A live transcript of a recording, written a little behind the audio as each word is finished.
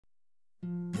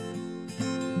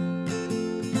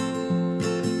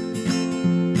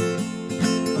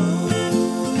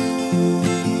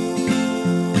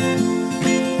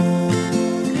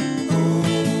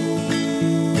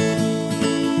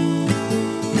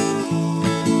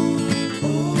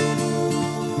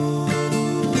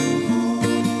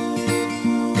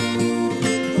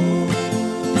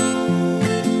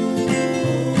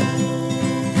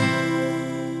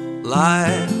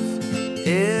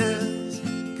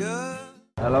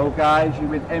Hello guys, you're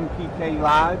with NPK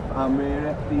Live and we're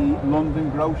at the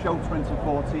London Grow Show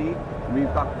 2014.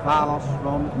 We've got Carlos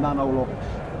from Nanolux.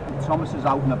 Thomas is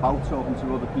out and about talking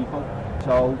to other people,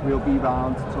 so we'll be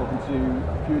round talking to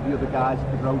a few of the other guys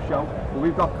at the Grow Show. But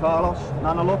we've got Carlos,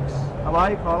 Nanolux. How are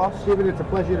you, Carlos? Stephen, it's a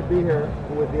pleasure to be here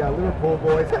with the Liverpool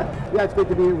boys. Yeah, it's great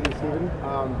to be here with you, Stephen.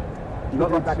 You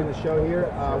got back in the show here.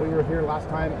 We were here last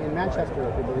time in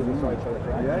Manchester, I believe we saw each other,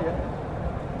 correct? Yeah.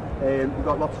 We've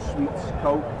got lots of sweets,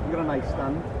 Coke. You've got a nice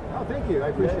stand. Oh, thank you. I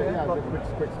appreciate it. Yeah,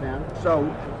 quick stand. So,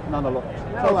 Nanolux.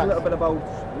 Tell us a little bit about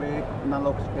where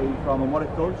Nanolux came from and what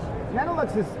it does.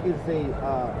 Nanolux is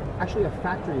actually a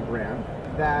factory brand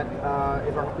that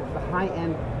is the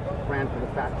high-end brand for the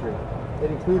factory.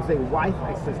 It includes a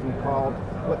Wi-Fi system called,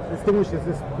 what distinguishes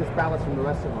this ballast from the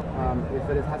rest of them is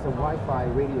that it has a Wi-Fi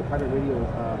radio, private radio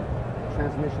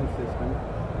transmission system.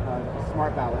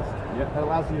 Smart ballast that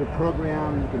allows you to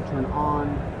program. You can turn on,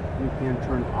 you can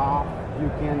turn off,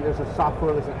 there's a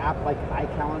software, there's an app like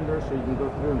iCalendar, so you can go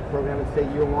through and program and say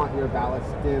you want your ballast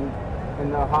dimmed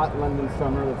in the hot London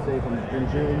summer, let's say in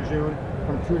June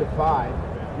from 2 to 5.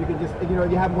 You can just, if you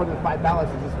have more than 5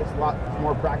 ballasts, it's a lot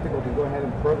more practical to go ahead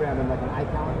and program in like an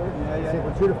iCalendar. Say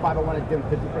from 2 to 5 I want to dim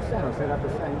 50% or 75%.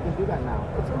 You can do that now.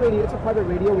 It's a radio, it's a private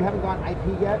radio. We haven't gone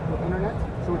IP yet with internet,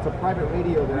 so it's a private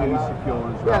radio that really allows, secure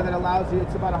as well. Yeah, that allows you.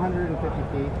 It's about 150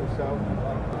 feet or so.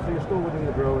 So you're still within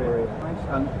the grow area. Nice.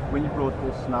 And when you brought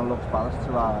this Nanolux ballast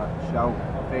to our show,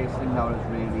 the first thing I was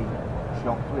really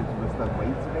shocked with was the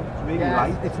weight of it. It's really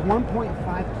light. It's 1.5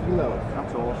 kilos.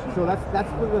 That's awesome. So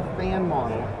that's for the fan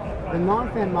model. The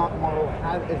non-fan model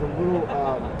is a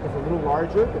little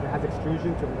larger because it has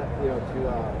extrusion to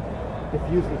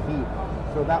diffuse the heat.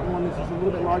 So that one is just a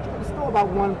little bit larger, but it's still about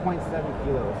 1.7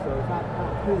 kilos. So it's not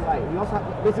too light. We also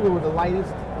have, basically, we're the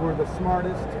lightest, we're the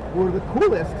smartest, we're the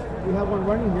coolest. We have one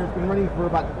running here. It's been running for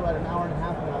about an hour and a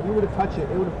half now. If you were to touch it,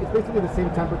 it's basically the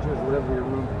same temperature as whatever your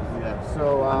room is. Yeah.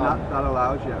 So and that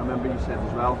allows you. I remember you said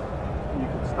as well, you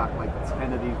could stack like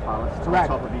 10 of these ballasts on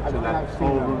top of each other,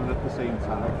 all running at the same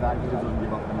time. Exactly.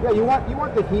 Yeah, you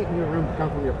want the heat in your room to come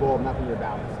from your bulb, not from your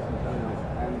ballast.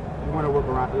 And you want to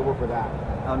work with that.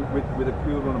 And with a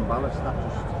cool running ballast,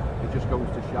 it just goes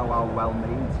to show how well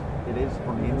made it is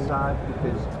on the inside,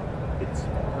 because it's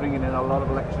bringing in a lot of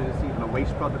electricity, and a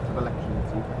waste product of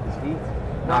electricity is heat.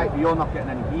 Now, if you're not getting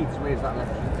any heat, where's that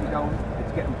electricity going?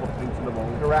 It's getting put into the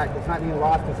bulb. Correct. It's not being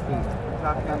lost as heat.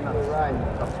 Exactly.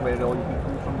 That's where all your heat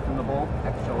comes from the bulb.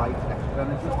 Extra light, extra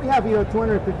energy. So we have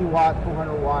 250 watt,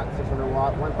 400 watt, 600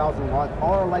 watt, 1,000 watt.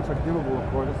 All our lights are dimmable, of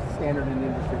course. It's standard in the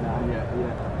industry now.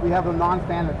 Yeah. We have a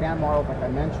non-fan and fan model, like I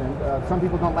mentioned. Some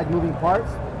people don't like moving parts.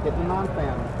 Get the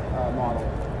non-fan model.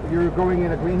 If you're growing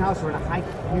in a greenhouse or in a high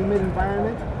humid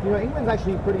environment, England's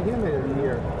actually pretty humid in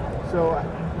here. So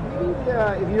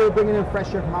if you're bringing in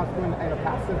fresh air from outside and a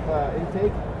passive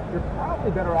intake, you're probably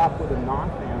better off with a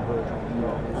non-fan version.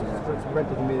 So it's prevent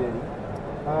the humidity.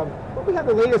 But we have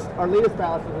our latest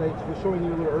ballast that I was showing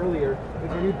you a little earlier.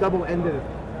 It's a new double-ended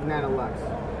Nanolux.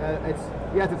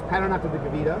 It's patterned after the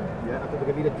Gavita, after the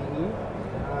Gavita DE.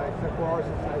 Except for ours,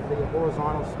 it has the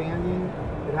horizontal standing.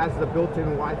 It has the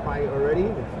built-in Wi-Fi already.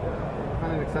 It's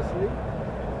kind of an accessory.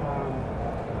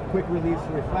 Quick release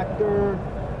reflector.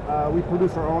 We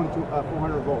produce our own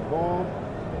 400 volt bulb.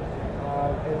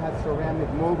 It has ceramic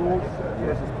moguls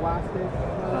versus plastic.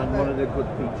 And one of the good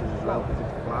features as well is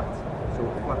it's flat. So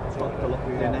it's flat top to look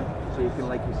thinner. So you can,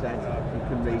 like you said, you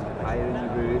can raise it higher in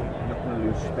your room. You're not going to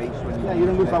lose space when you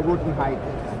don't lose our working height,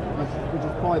 which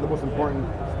is probably the most important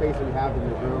space that you have in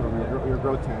your room or your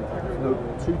grow tent. So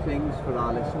 2 things for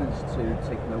our listeners to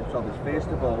take note of is, first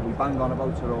of all, we bang on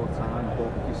about it all the time, but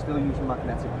if you're still using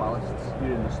magnetic ballasts,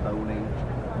 you're in the Stone Age.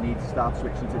 You need to start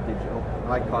switching to digital.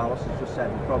 Like Carlos has just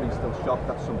said, you're probably still shocked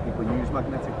that some people use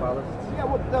magnetic ballasts. Yeah,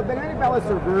 well, the magnetic ballasts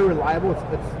are very reliable.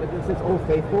 It's old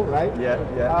faithful, right? Yeah.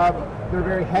 They're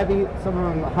very heavy. Some of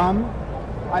them hum.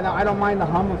 I don't mind the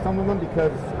hum of some of them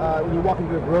because when you walk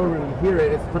into the grow room, you hear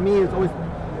it. For me, it's always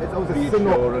a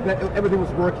signal that everything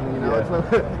was working.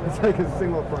 It's like a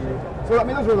signal for me. So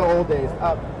those were the old days.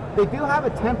 They do have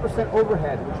a 10%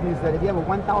 overhead, which means that if you have a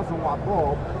 1,000 watt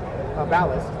bulb,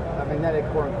 ballast, magnetic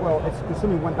core and coil, it's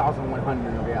consuming 1,100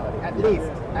 in reality. At least.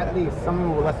 Some of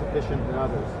them were less efficient than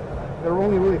others. There are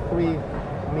only really 3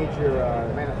 major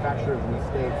manufacturers in the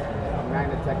States.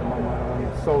 Magnatech among one of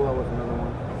them. Solo was another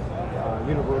one.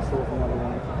 Universal was another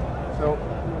one. So,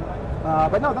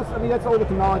 but no, that's all the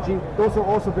technology. Those are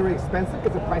also very expensive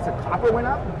because the price of copper went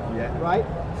up. Right.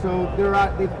 So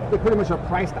they pretty much are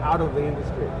priced out of the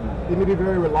industry. They may be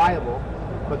very reliable,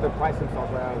 but they're priced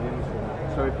themselves right out of the industry.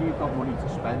 So if you've got money to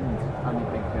spend and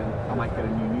you're thinking, I might get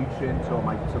a new nutrient or I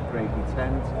might just upgrade my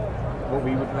tent, what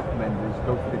we would recommend is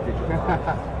go for the digital light.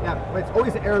 Yeah, but it's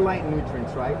always air-light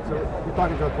nutrients, right? So you're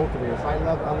talking to a cultivator. So I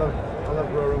love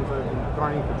grow rooms. I've been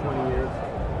gardening for 20 years,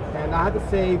 and I have to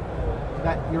say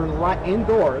that your light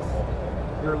indoors,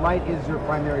 your light is your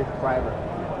primary driver.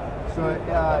 So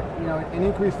you know, an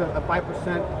increase of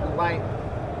 5% light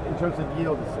in terms of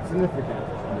yield is significant.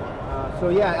 So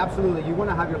yeah, absolutely, you want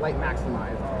to have your light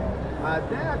maximized.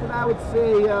 Then after that, I would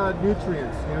say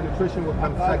nutrients. You know, nutrition will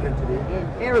come second to the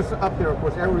air is up there, of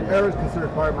course. Air is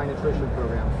considered part of my nutrition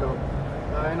program. So,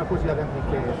 and of course you have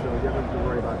NPK, so you don't have to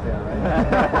worry about that,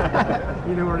 right?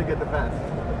 You know where to get the best.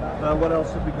 What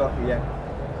else have we got here?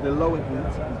 The lower heat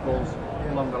equals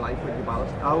longer life with your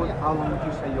ballast. How long would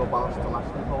you say your ballast will last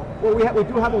for? Well, we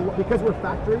do have because we're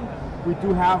factory, we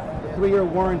do have a 3-year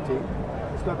warranty.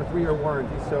 We still have a 3-year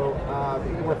warranty, so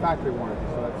we're factory warranty,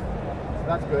 so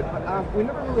that's good. But we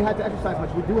never really had to exercise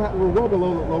much. We're well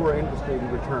below the lower industry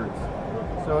in returns.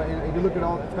 So if you look at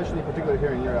all, especially particularly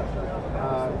here in Europe,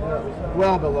 we're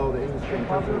well below the industry in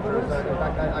terms of returns. In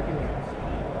fact, I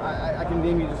can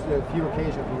name you just a few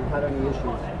occasions when we've had any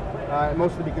issues.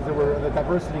 Mostly because there were the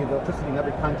diversity of electricity in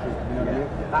every country. You know what I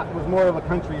mean? That was more of a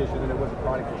country issue than it was a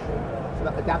product issue. So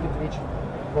that adapting to each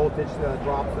voltage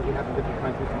drops that we have in different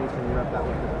countries in Eastern Europe, that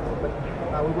was difficult.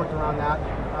 But we worked around that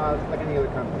like any other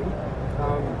company.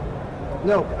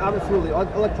 No, absolutely.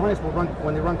 Electronics will run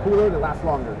when they run cooler. They last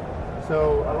longer.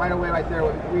 So right away, right there,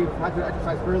 we've had to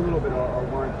exercise very little bit of our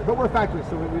warranty. But we're a factory,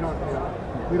 so we don't,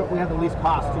 you know, we have the least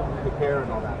cost to repair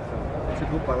and all that. So it's a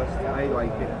good ballast. Yeah. I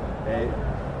like it.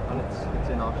 And it's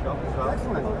in our shop as well.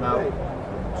 Excellent. Now,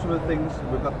 some of the things,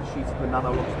 we've got the sheets, the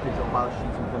Nanolux digital ballast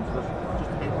sheets in front of us.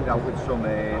 Just hit it out with some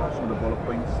of the bullet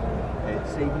points.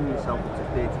 Saving yourself up to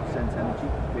 30% energy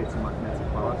compared to magnetic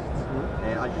ballasts.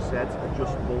 As you said,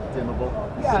 adjustable, dimmable,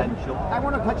 essential. I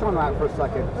want to touch on that for a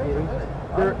second, Stephen.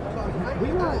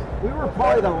 We were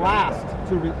probably the last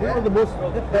we were the most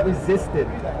that resisted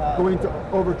going to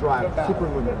overdrive, super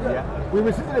lumen. Yeah. We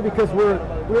resisted it because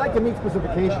we like to meet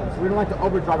specifications. We don't like to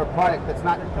overdrive a product that's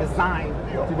not designed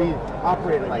to be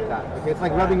operated like that. Okay, it's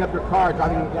like revving up your car,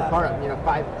 driving your car at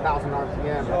 5,000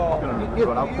 RPM.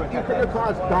 Your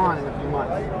car's gone in a few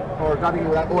months, or driving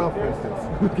without oil, for instance.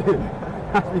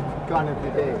 Has to be gone in a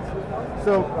few days.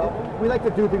 So we like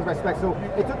to do things by spec. So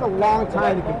it took a long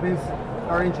time to convince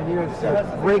our engineers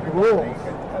to break rules.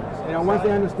 You know, once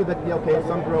they understood that, okay,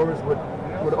 some growers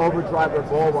would overdrive their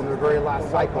bulb on their very last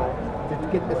cycle to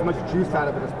get as much juice out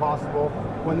of it as possible.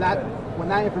 When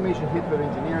that information hit the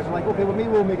engineers, they're like, okay, well maybe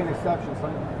we'll make an exception.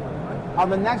 So on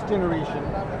the next generation,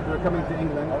 they're coming to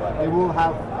England, they will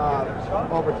have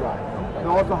overdrive.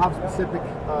 They'll also have specific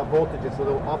voltages, so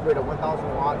they'll operate at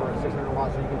 1,000 watt or 600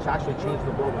 watts, so you can actually change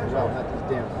the voltage as well, not just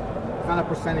dim. It's not a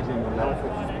percentage anymore.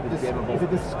 It's a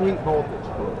discrete voltage.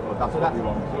 That's what we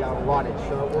want. Yeah, wattage.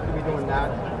 So we'll be doing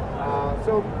that.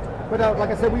 But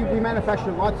like I said, we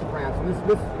manufacture lots of brands, and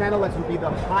this Nanolux would be the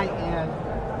high-end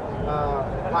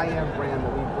brand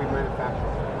that we manufacture.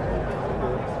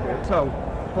 So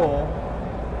for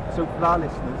our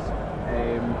listeners,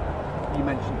 you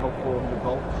mentioned about 400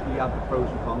 volts. You had the pros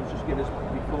and cons. Just give us,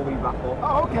 before we wrap up.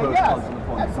 Oh, okay, yes.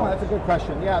 Excellent. That's a good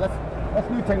question. Yeah, that's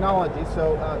new technology.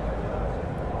 So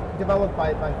developed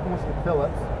by mostly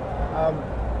Philips.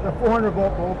 The 400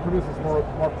 volt bulb produces more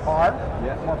PAR,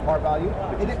 more PAR value.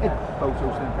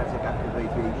 Photosynthetic active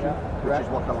radiation, which is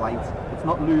what the light. It's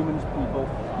not lumens, people.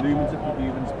 Lumens are for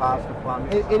humans, PAR's for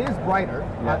planets. It is brighter,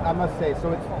 I must say.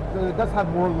 So it does have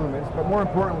more lumens, but more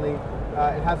importantly,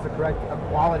 it has the correct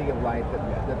quality of light that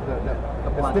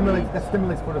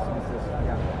stimulates photosynthesis.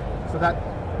 Yeah. So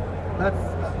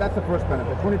that's the first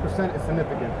benefit. 20% is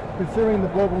significant. Considering the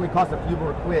bulb only costs a few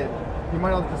more quid, you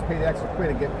might as well just pay the extra quid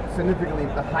and get significantly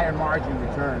the higher margin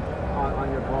return on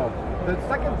your bulb. The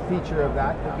second feature of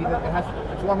that would be that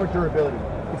it's longer durability.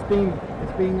 It's being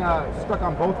struck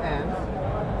on both ends,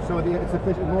 so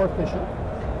it's more efficient.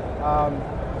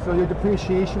 So your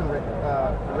depreciation rate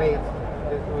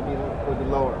would be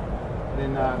lower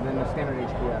than the standard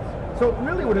HPS. So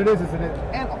really what it is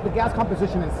and the gas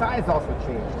composition and size also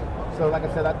changed. So like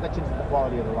I said, that changes the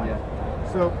quality of the light. Yeah.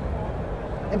 So,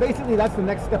 and basically that's the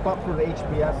next step up for the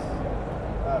HPS,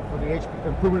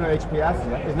 improvement of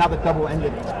HPS is now the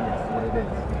double-ended HPS, what it is.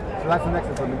 So that's the next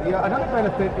improvement. Another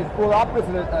benefit is it operates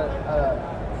at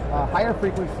a higher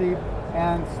frequency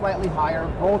and slightly higher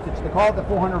voltage. They call it the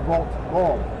 400 volt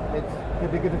bulb.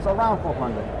 Because it's around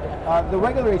 400. The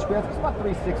regular HPS is about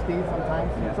 360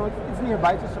 sometimes, so it's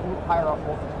nearby, it's just a little higher off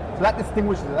voltage. So that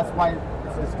distinguishes it. That's why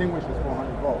it's distinguished as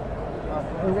 400 volt.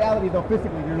 In reality, though,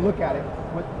 physically, if you look at it,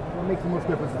 what what makes the most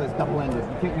difference is that it's double-ended.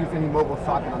 You can't use any mobile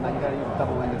socket on that. You got to use a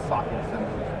double-ended socket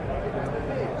assembly.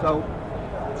 So,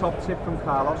 top tip from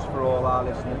Carlos for all our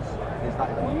listeners is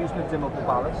that if you're using a dimmable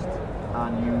ballast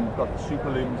and you've got the super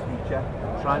lumens feature,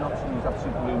 try not to use that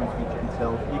super lumens feature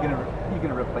until you're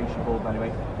gonna replace your bulb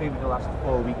anyway. Maybe the last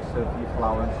 4 weeks of your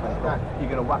flowering cycle, you're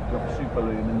gonna whack up super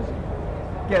lumens,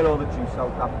 get all the juice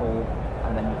out that bulb,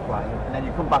 and then you fly it. And then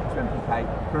you come back to NPK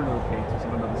for another purchase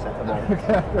of another set of bulbs.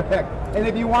 Correct. And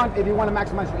if you want to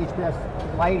maximize your HPS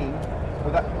lighting,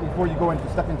 before you go into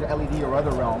step into LED or other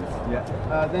realms,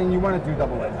 then you want to do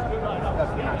double LED.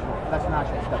 That's the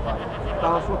natural step up.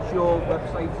 Carlos, what's your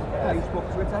website, Facebook,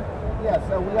 Twitter? Yes,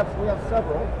 we have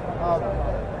several.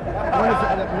 One is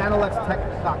at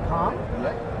nanoluxtech.com.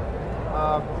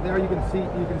 There you can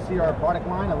see our product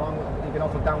line, along with you can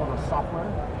also download our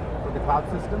software for the cloud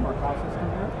system, our cloud system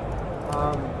here.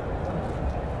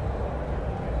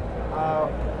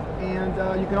 And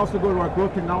you can also go to our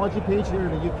growth technology page here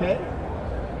in the UK.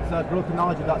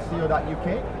 growtechnology.co.uk.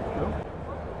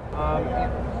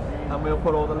 And we'll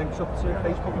put all the links up to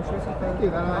Facebook and Twitter. Thank you.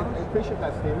 I appreciate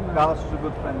that, Stephen. Carlos is a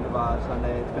good friend of ours, and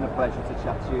it's been a pleasure to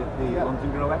chat to you at the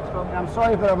London Grow Expo. And I'm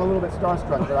sorry that I'm a little bit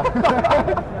starstruck,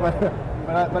 but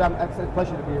it's a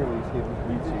pleasure to be here with you, Stephen.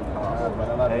 Me too, Carlos.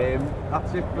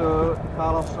 That's it for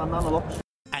Carlos and Nanolux.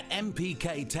 At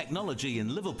NPK Technology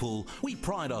in Liverpool, we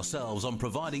pride ourselves on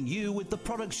providing you with the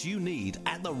products you need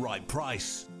at the right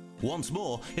price. Once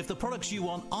more, if the products you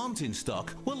want aren't in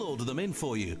stock, we'll order them in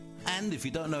for you. And if you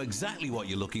don't know exactly what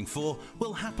you're looking for,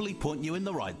 we'll happily point you in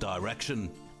the right direction.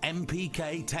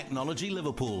 NPK Technology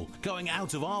Liverpool, going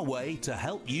out of our way to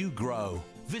help you grow.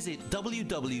 Visit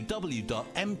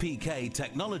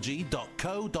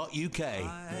www.mpktechnology.co.uk.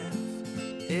 Life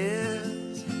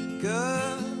is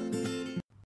good.